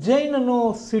ಉಜ್ಜೈನ್ ಅನ್ನೋ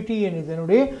ಸಿಟಿ ಏನಿದೆ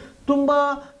ನೋಡಿ, ತುಂಬ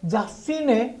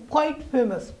ಜಾಸ್ತಿನೇ ಕ್ವೈಟ್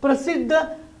ಫೇಮಸ್,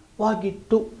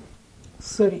 ಪ್ರಸಿದ್ಧವಾಗಿತ್ತು.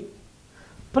 ಸರಿ,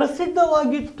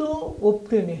 ಪ್ರಸಿದ್ಧವಾಗಿತ್ತು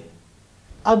ಒಪ್ತೀನಿ.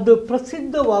 ಅದು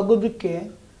ಪ್ರಸಿದ್ಧವಾಗೋದಕ್ಕೆ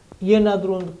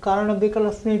ಏನಾದರೂ ಒಂದು ಕಾರಣ ಬೇಕಲ್ಲ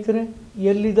ಸ್ನೇಹಿತರೆ.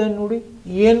 ಎಲ್ಲಿದೆ ನೋಡಿ,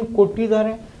 ಏನು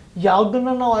ಕೊಟ್ಟಿದ್ದಾರೆ,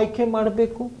 ಯಾವುದನ್ನು ನಾವು ಆಯ್ಕೆ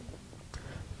ಮಾಡಬೇಕು.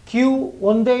 ಕ್ಯೂ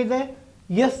ಒಂದೇ ಇದೆ,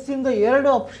 ಎಸ್ ಇಂದ 2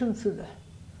 ಆಪ್ಷನ್ಸ್ ಇದೆ.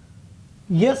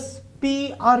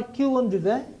 SPRQ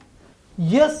ಒಂದಿದೆ,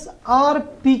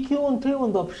 SRPQ ಅಂತೇಳಿ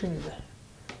ಒಂದು ಆಪ್ಷನ್ ಇದೆ.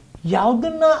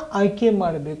 ಯಾವುದನ್ನ ಆಯ್ಕೆ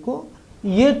ಮಾಡಬೇಕು,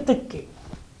 ಏತಕ್ಕೆ?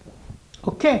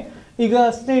 ಓಕೆ, ಈಗ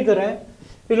ಸ್ನೇಹಿತರೆ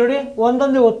ಇಲ್ಲಿ ನೋಡಿ,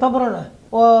 ಒಂದೊಂದೇ ಓದ್ತಾ ಬರೋಣ.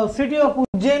 City of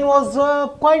Ujjain was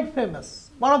quite famous,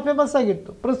 ಬಹಳ ಫೇಮಸ್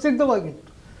ಆಗಿತ್ತು, ಪ್ರಸಿದ್ಧವಾಗಿತ್ತು.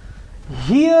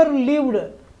 Here lived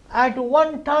at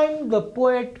one time the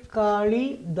poet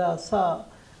Kalidasa.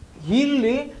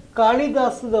 ಇಲ್ಲಿ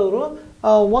ಕಾಳಿದಾಸದವರು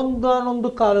ಒಂದೊಂದು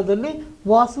ಕಾಲದಲ್ಲಿ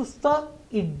ವಾಸಿಸ್ತಾ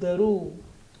ಇದ್ದರು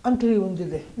ಅಂತೇಳಿ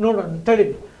ಒಂದಿದೆ. ನೋಡೋಣ,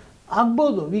 ತಡೀರಿ,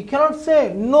 ಆಗ್ಬೋದು. V cannot say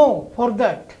no for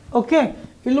that. Okay,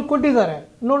 ಇಲ್ಲೂ ಕೊಟ್ಟಿದ್ದಾರೆ,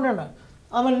 ನೋಡೋಣ.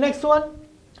 ಆಮೇಲೆ next one,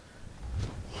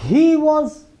 he was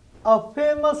a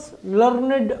famous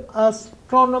learned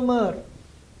astronomer.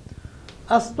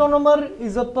 Astronomer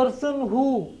is a person who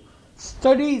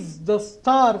studies the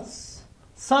stars,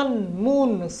 sun,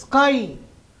 moon, sky,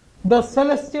 the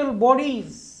celestial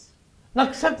bodies.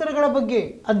 ನಕ್ಷತ್ರಗಳ ಬಗ್ಗೆ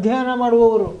ಅಧ್ಯಯನ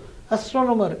ಮಾಡುವವರು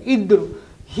ಅಸ್ಟ್ರಾನಮರ್ ಇದ್ದರು.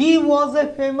 he was a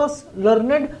famous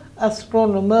learned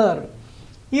astronomer.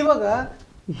 ಇವಾಗ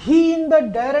he ಇಂದ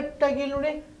ಡೈರೆಕ್ಟ್ ಆಗಿ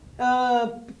ನೋಡಿ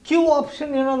ಕ್ಯೂ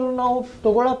ಆಪ್ಷನ್ ಏನಾದರೂ ನಾವು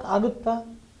ತಗೊಳಕ್ ಆಗುತ್ತಾ?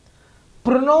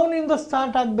 ಪ್ರೊನೌನ್ ಇಂದ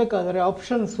ಸ್ಟಾರ್ಟ್ ಆಗಬೇಕಾದ್ರೆ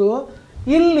ಆಪ್ಷನ್ಸು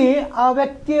ಇಲ್ಲಿ ಆ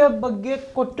ವ್ಯಕ್ತಿಯ ಬಗ್ಗೆ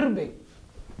ಕೊಟ್ಟಿರ್ಬೇಕು.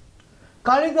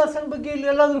 ಕಾಳಿದಾಸನ ಬಗ್ಗೆ ಇಲ್ಲಿ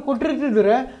ಎಲ್ಲಾದರೂ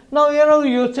ಕೊಟ್ಟಿರ್ತಿದ್ರೆ ನಾವು ಏನಾದರೂ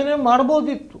ಯೋಚನೆ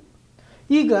ಮಾಡ್ಬೋದಿತ್ತು.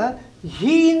 ಈಗ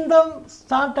ಹೀಯಿಂದ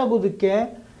ಸ್ಟಾರ್ಟ್ ಆಗೋದಕ್ಕೆ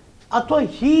ಅಥವಾ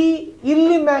ಹೀ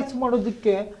ಇಲ್ಲಿ ಮ್ಯಾಚ್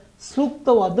ಮಾಡೋದಕ್ಕೆ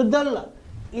ಸೂಕ್ತವಾದದ್ದಲ್ಲ.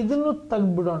 ಇದನ್ನು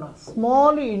ತೆಗೆದ್ಬಿಡೋಣ,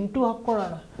 ಸ್ಮಾಲ್ ಇಂಟು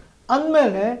ಹಾಕ್ಕೊಳ್ಳೋಣ.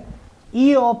 ಅಂದಮೇಲೆ ಈ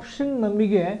ಆಪ್ಷನ್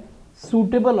ನಮಗೆ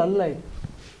ಸೂಟೇಬಲ್ ಅಲ್ಲ. ಇದು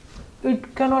ಇಟ್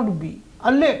ಕೆನಾಟ್ ಬಿ.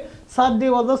 ಅಲ್ಲೇ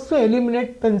ಸಾಧ್ಯವಾದಷ್ಟು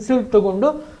ಎಲಿಮಿನೇಟ್ ಪೆನ್ಸಿಲ್ ತಗೊಂಡು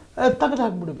ತೆಗೆದು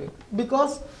ಹಾಕ್ಬಿಡ್ಬೇಕು.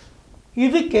 ಬಿಕಾಸ್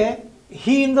ಇದಕ್ಕೆ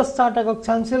ಹೀಯಿಂದ ಸ್ಟಾರ್ಟ್ ಆಗೋಕ್ಕೆ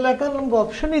ಚಾನ್ಸ್ ಇಲ್ಲ, ಯಾಕಂದ್ರೆ ನಮ್ಗೆ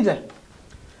ಆಪ್ಷನ್ ಇದೆ.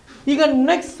 ಈಗ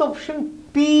ನೆಕ್ಸ್ಟ್ ಆಪ್ಷನ್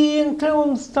ಪಿ ಅಂತ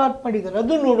ಒಂದು ಸ್ಟಾರ್ಟ್ ಮಾಡಿದ್ದಾರೆ,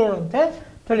 ಅದು ನೋಡೋಣಂತೆ.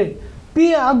 ತಡಿ, ಪಿ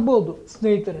ಆಗ್ಬೋದು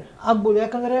ಸ್ನೇಹಿತರೆ, ಆಗ್ಬೋದು.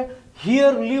 ಯಾಕಂದರೆ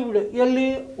ಹಿಯರ್ ಲಿವ್ಡ್, ಎಲ್ಲಿ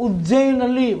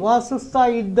ಉಜ್ಜೈನಲ್ಲಿ ವಾಸಿಸ್ತಾ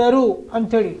ಇದ್ದರು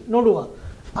ಅಂಥೇಳಿ ನೋಡುವ.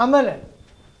 ಆಮೇಲೆ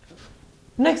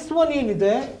ನೆಕ್ಸ್ಟ್ ಒನ್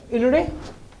ಏನಿದೆ ಇಲ್ಲಿ ನೋಡಿ,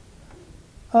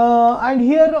 and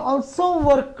here also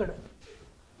worked.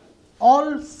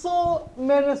 Also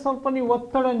ಮೇಲೆ ಸ್ವಲ್ಪ ನೀವು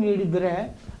ಒತ್ತಡ ನೀಡಿದರೆ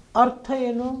ಅರ್ಥ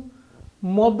ಏನು?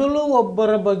 ಮೊದಲು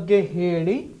ಒಬ್ಬರ ಬಗ್ಗೆ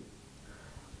ಹೇಳಿ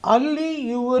ಅಲ್ಲಿ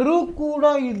ಇವರು ಕೂಡ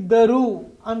ಇದ್ದರು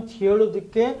ಅಂತ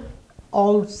ಹೇಳೋದಕ್ಕೆ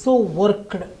also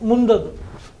worked ಮುಂದದು.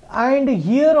 And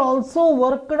here also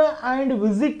worked and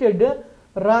visited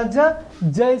Raja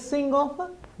Jai Singh of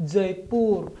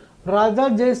Jaipur. Raja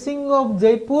Jai Singh of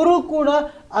Jaipur ಕೂಡ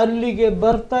ಅಲ್ಲಿಗೆ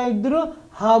ಬರ್ತಾ ಇದ್ರು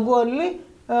ಹಾಗೂ ಅಲ್ಲಿ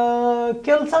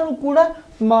ಕೆಲಸನೂ ಕೂಡ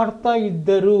ಮಾಡ್ತಾ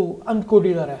ಇದ್ದರು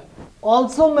ಅಂದ್ಕೊಟ್ಟಿದ್ದಾರೆ.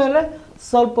 ಆಲ್ಸೋ ಮೇಲೆ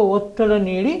ಸ್ವಲ್ಪ ಒತ್ತಡ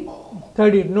ನೀಡಿ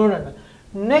ತಡಿ ನೋಡೋಣ.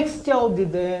 ನೆಕ್ಸ್ಟ್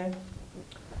ಯಾವುದಿದೆ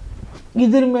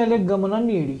ಇದ್ರ ಮೇಲೆ ಗಮನ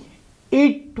ನೀಡಿ.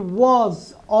 It was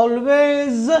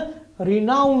always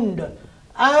renowned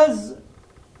as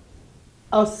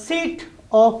a seat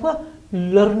of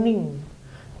learning.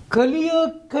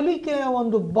 ಕಲಿಕೆಯ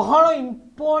ಒಂದು ಬಹಳ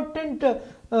ಇಂಪಾರ್ಟೆಂಟ್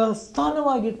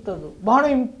ಸ್ಥಾನವಾಗಿತ್ತದು, ಬಹಳ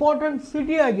ಇಂಪಾರ್ಟೆಂಟ್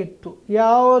ಸಿಟಿ ಆಗಿತ್ತು.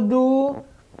 ಯಾವುದು?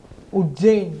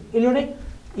 ಉಜ್ಜೈನ್. ಇಲ್ಲಿ ನೋಡಿ,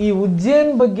 ಈ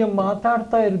ಉಜ್ಜೈನ್ ಬಗ್ಗೆ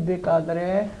ಮಾತಾಡ್ತಾ ಇರಬೇಕಾದ್ರೆ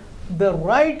ದ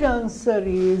ರೈಟ್ ಆನ್ಸರ್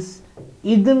ಈಸ್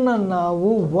ಇದನ್ನು ನಾವು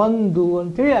 1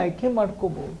 ಅಂತೇಳಿ ಆಯ್ಕೆ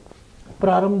ಮಾಡ್ಕೋಬಹುದು.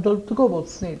 ಪ್ರಾರಂಭದಲ್ಲಿ ತಗೋಬಹುದು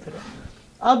ಸ್ನೇಹಿತರೆ.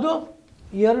 ಅದು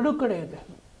 2 ಕಡೆ ಇದೆ.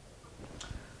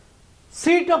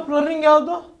 ಸೀಟ್ ಆಫ್ ಲರ್ನಿಂಗ್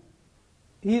ಯಾವುದು?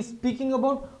 ಈ ಸ್ಪೀಕಿಂಗ್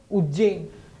ಅಬೌಟ್ ಉಜ್ಜೈನ್.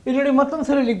 ಇಲ್ಲಿ ನೋಡಿ, ಮತ್ತೊಂದು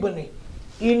ಸರಿ ಇಲ್ಲಿಗೆ ಬನ್ನಿ.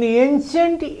 In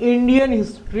ancient Indian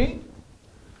history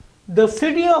the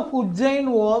city of Ujjain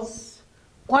was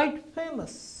quite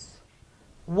famous.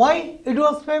 Why it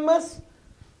was famous?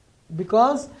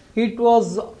 Because it was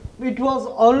it was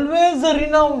always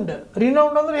renowned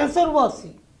ಅಂದರೆ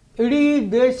ಹೆಸರುವಾಸಿ, ಇಡೀ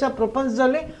ದೇಶ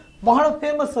ಪ್ರಪಂಚದಲ್ಲಿ ಬಹಳ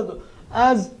ಫೇಮಸ್ ಅದು,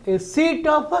 as A seat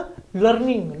of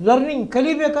learning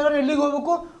ಕಲಿಬೇಕಾದ್ರೆ ಎಲ್ಲಿಗೆ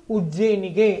ಹೋಗ್ಬೇಕು,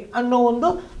 ಉಜ್ಜಯಿನಿಗೆ ಅನ್ನೋ ಒಂದು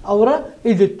ಅವರ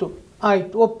ಇದಿತ್ತು.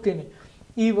 ಆಯ್ತು, ಒಪ್ತೀನಿ.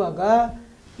 ಇವಾಗ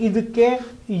ಇದಕ್ಕೆ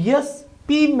ಎಸ್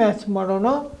ಪಿ ಮ್ಯಾಚ್ ಮಾಡೋಣ,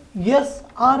 ಎಸ್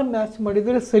ಆರ್ ಮ್ಯಾಚ್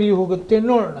ಮಾಡಿದರೆ ಸರಿ ಹೋಗುತ್ತೆ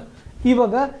ನೋಡೋಣ.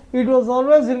 ಇವಾಗ it was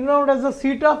always renowned as a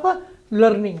seat of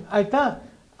learning, ಆಯ್ತಾ.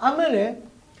 ಆಮೇಲೆ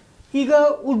ಈಗ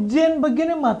ಉಜ್ಜಯಿನ್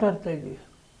ಬಗ್ಗೆನೇ ಮಾತಾಡ್ತಾ ಇದ್ದೀವಿ,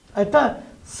 ಆಯ್ತಾ.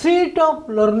 ಸೀಟ್ ಆಫ್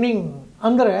ಲರ್ನಿಂಗ್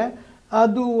ಅಂದರೆ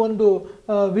ಅದು ಒಂದು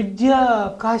ವಿದ್ಯಾ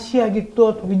ಕಾಶಿಯಾಗಿತ್ತು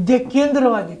ಅಥವಾ ವಿದ್ಯಾ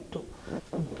ಕೇಂದ್ರವಾಗಿತ್ತು.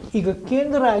 ಈಗ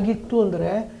ಕೇಂದ್ರ ಆಗಿತ್ತು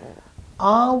ಅಂದರೆ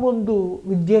ಆ ಒಂದು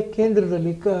ವಿದ್ಯಾ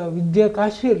ಕೇಂದ್ರದಲ್ಲಿ ವಿದ್ಯಾ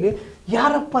ಕಾಶಿಯಲ್ಲಿ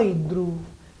ಯಾರಪ್ಪ ಇದ್ರು,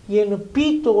 ಏನು ಪಿ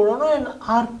ತಗೊಳ್ಳೋಣ ಏನು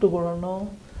ಆರ್ ತಗೊಳ್ಳೋಣ.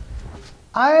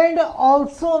 ಆ್ಯಂಡ್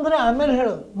ಆಲ್ಸೋ ಅಂದರೆ ಆಮೇಲೆ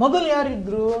ಹೇಳೋದು, ಮೊದಲು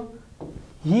ಯಾರಿದ್ರು,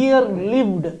 ಹಿಯರ್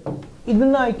ಲಿವ್ಡ್,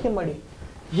 ಇದನ್ನ ಆಯ್ಕೆ ಮಾಡಿ.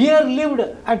 Here lived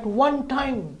at one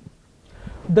time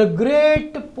the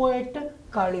great poet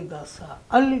Kalidasa,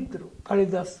 ಅಲ್ಲಿದ್ದರು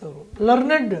Kalidas ಅವರು,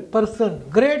 learned person,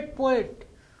 great poet,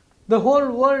 the whole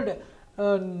world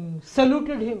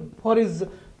ಸಲ್ಯೂಟೆಡ್ him for his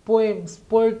poems,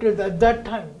 poetry at that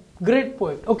time, great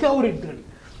poet. Okay, ಅವರಿದ್ದರು.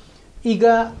 ಈಗ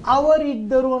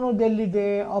ಅವರಿದ್ದರು ಅನ್ನೋದು ಎಲ್ಲಿದೆ,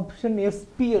 ಆಪ್ಷನ್ ಎಸ್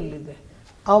ಪಿ ಅಲ್ಲಿದೆ.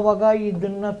 ಆವಾಗ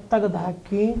ಇದನ್ನು ತೆಗೆದು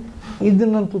ಹಾಕಿ,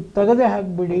 ಇದನ್ನಂತೂ ತೆಗೆದೇ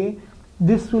ಹಾಕಿಬಿಡಿ.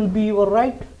 This will be your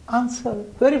right answer.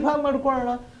 Verify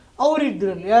ಮಾಡ್ಕೊಳ್ಳೋಣ.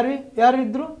 ಅವರಿದ್ರಲ್ಲಿ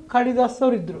ಯಾರಿದ್ರು, ಕಾಳಿದಾಸ್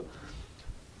ಅವರಿದ್ದರು.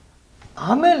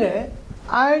 ಆಮೇಲೆ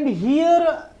ಆ್ಯಂಡ್ ಹಿಯರ್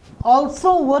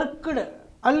ಆಲ್ಸೋ ವರ್ಕ್ಡ್,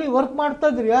 ಅಲ್ಲಿ ವರ್ಕ್ ಮಾಡ್ತಾ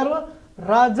ಇದ್ರು ಯಾರು,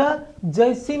 ರಾಜ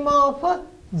ಜಯಸಿಂಹ ಆಫ್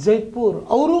ಜೈಪುರ್,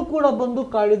 ಅವರು ಕೂಡ ಬಂದು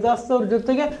ಕಾಳಿದಾಸ್ ಅವ್ರ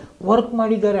ಜೊತೆಗೆ ವರ್ಕ್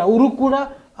ಮಾಡಿದ್ದಾರೆ. ಅವರು ಕೂಡ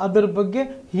ಅದರ ಬಗ್ಗೆ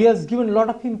he has given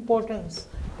lot of importance.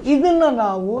 ಇದನ್ನು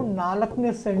ನಾವು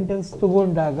 4ನೇ ಸೆಂಟೆನ್ಸ್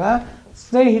ತಗೊಂಡಾಗ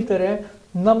ಸ್ನೇಹಿತರೆ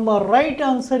ನಮ್ಮ ರೈಟ್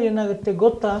ಆನ್ಸರ್ ಏನಾಗುತ್ತೆ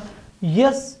ಗೊತ್ತಾ,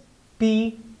 ಎಸ್ ಪಿ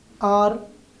ಆರ್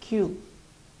ಕ್ಯೂ.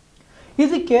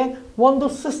 ಇದಕ್ಕೆ ಒಂದು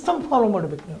ಸಿಸ್ಟಮ್ ಫಾಲೋ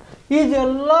ಮಾಡಬೇಕು ನೀವು.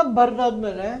 ಇದೆಲ್ಲ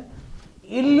ಬರೆದಾದ್ಮೇಲೆ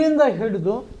ಇಲ್ಲಿಂದ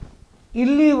ಹಿಡಿದು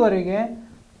ಇಲ್ಲಿವರೆಗೆ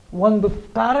ಒಂದು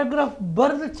ಪ್ಯಾರಾಗ್ರಾಫ್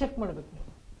ಬರೆದು ಚೆಕ್ ಮಾಡಬೇಕು ನೀವು.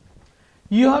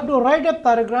 You have to right A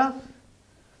paragraph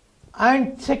and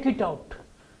check it out.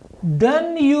 Then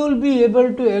you will be able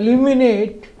to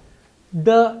eliminate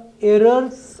the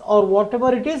errors or whatever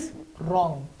it is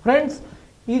wrong. Friends,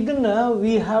 ಇದನ್ನು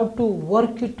we have to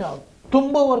work it out.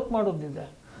 ತುಂಬ work ಮಾಡೋದಿದೆ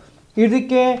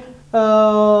ಇದಕ್ಕೆ.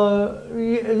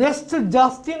 ಎಷ್ಟು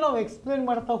ಜಾಸ್ತಿ ನಾವು explain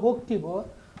ಮಾಡ್ತಾ ಹೋಗ್ತೀವೋ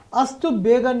ಅಷ್ಟು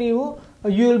ಬೇಗ ನೀವು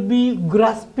you will be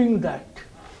grasping that.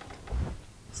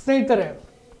 ಸ್ನೇಹಿತರೆ,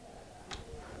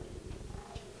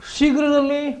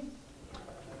 ಶೀಘ್ರದಲ್ಲಿ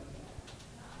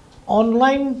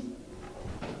ಆನ್ಲೈನ್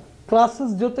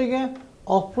ಕ್ಲಾಸಸ್ ಜೊತೆಗೆ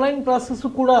ಆಫ್ಲೈನ್ ಕ್ಲಾಸಸ್ಸು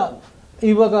ಕೂಡ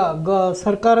ಇವಾಗ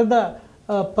ಸರ್ಕಾರದ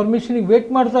ಪರ್ಮಿಷನಿಗೆ ವೇಟ್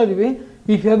ಮಾಡ್ತಾ ಇದ್ದೀವಿ.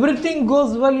 If everything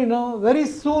goes well, very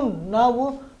soon ನಾವು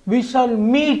we shall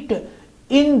meet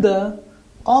in the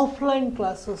offline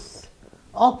classes.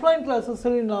 Offline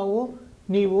ಕ್ಲಾಸಸ್ಸಲ್ಲಿ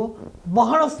ನೀವು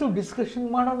ಬಹಳಷ್ಟು ಡಿಸ್ಕಷನ್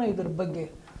ಮಾಡೋಣ ಇದರ ಬಗ್ಗೆ.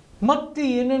 ಮತ್ತು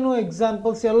ಏನೇನೋ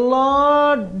ಎಕ್ಸಾಂಪಲ್ಸ್ ಎಲ್ಲ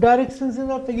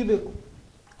ಡೈರೆಕ್ಷನ್ಸಿಂದ ತೆಗಿಬೇಕು.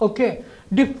 ಓಕೆ,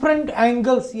 ಡಿಫ್ರೆಂಟ್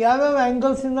ಆ್ಯಂಗಲ್ಸ್, ಯಾವ್ಯಾವ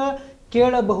ಆ್ಯಂಗಲ್ಸಿಂದ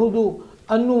ಕೇಳಬಹುದು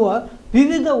ಅನ್ನುವ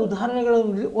ವಿವಿಧ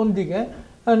ಉದಾಹರಣೆಗಳೊಂದಿಗೆ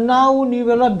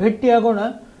ನೀವೆಲ್ಲ ಭೇಟಿಯಾಗೋಣ.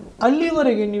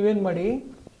 ಅಲ್ಲಿವರೆಗೆ ನೀವೇನು ಮಾಡಿ,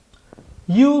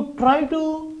 you try to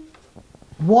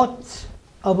watch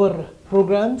hour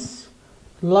programmes,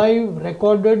 live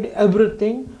recorded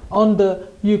everything on the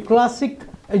classic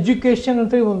education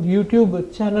ಅಂತ ಒಂದು ಯೂಟ್ಯೂಬ್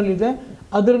ಚಾನಲ್ ಇದೆ,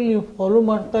 ಅದರಲ್ಲಿ ನೀವು ಫಾಲೋ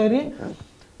ಮಾಡ್ತಾ ಇರಿ.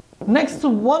 Next,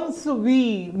 once we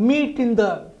meet in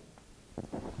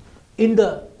the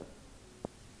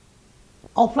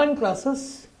offline classes,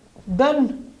 then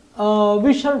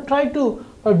we shall try to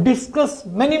discuss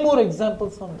many more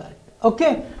examples on that.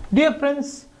 Okay, dear friends,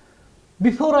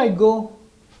 before I go,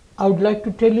 I would like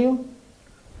to tell you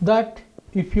that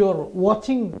if you are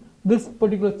watching this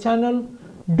particular channel,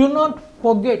 do not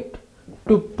forget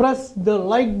to press the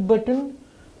like button.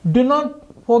 Do not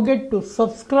forget to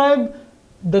subscribe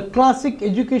the Classic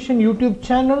Education YouTube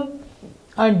channel,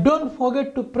 and don't forget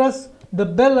to press the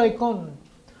bell icon.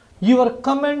 Your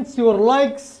comments, your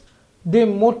likes, they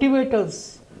motivate us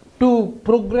to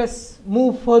progress,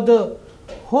 move further.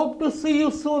 Hope to see you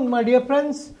soon, my dear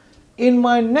friends. In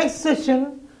my next session,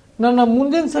 ನನ್ನ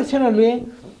ಮುಂದಿನ ಸೆಷನಲ್ಲಿ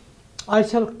I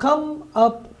shall come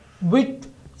up with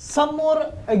some more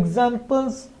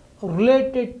examples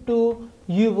related to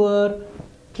your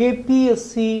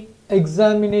KPSC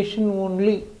examination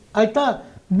only. ಆಯ್ತಾ?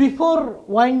 Before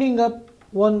winding up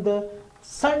ಒಂದು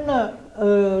ಸಣ್ಣ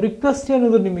request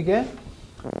ಏನಿದೆ ನಿಮಗೆ,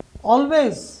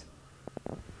 always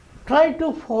try to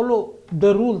follow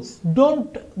the rules,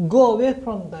 don't go away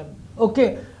from dum. Okay,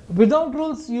 without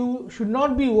rules you should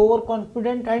not be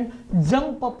overconfident and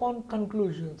jump upon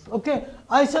conclusions. Okay,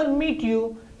 I shall meet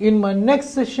you in my next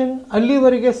session.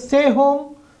 Allivarige stay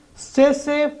home, stay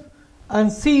safe,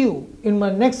 and see you in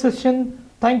my next session.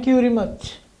 Thank you very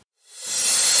much.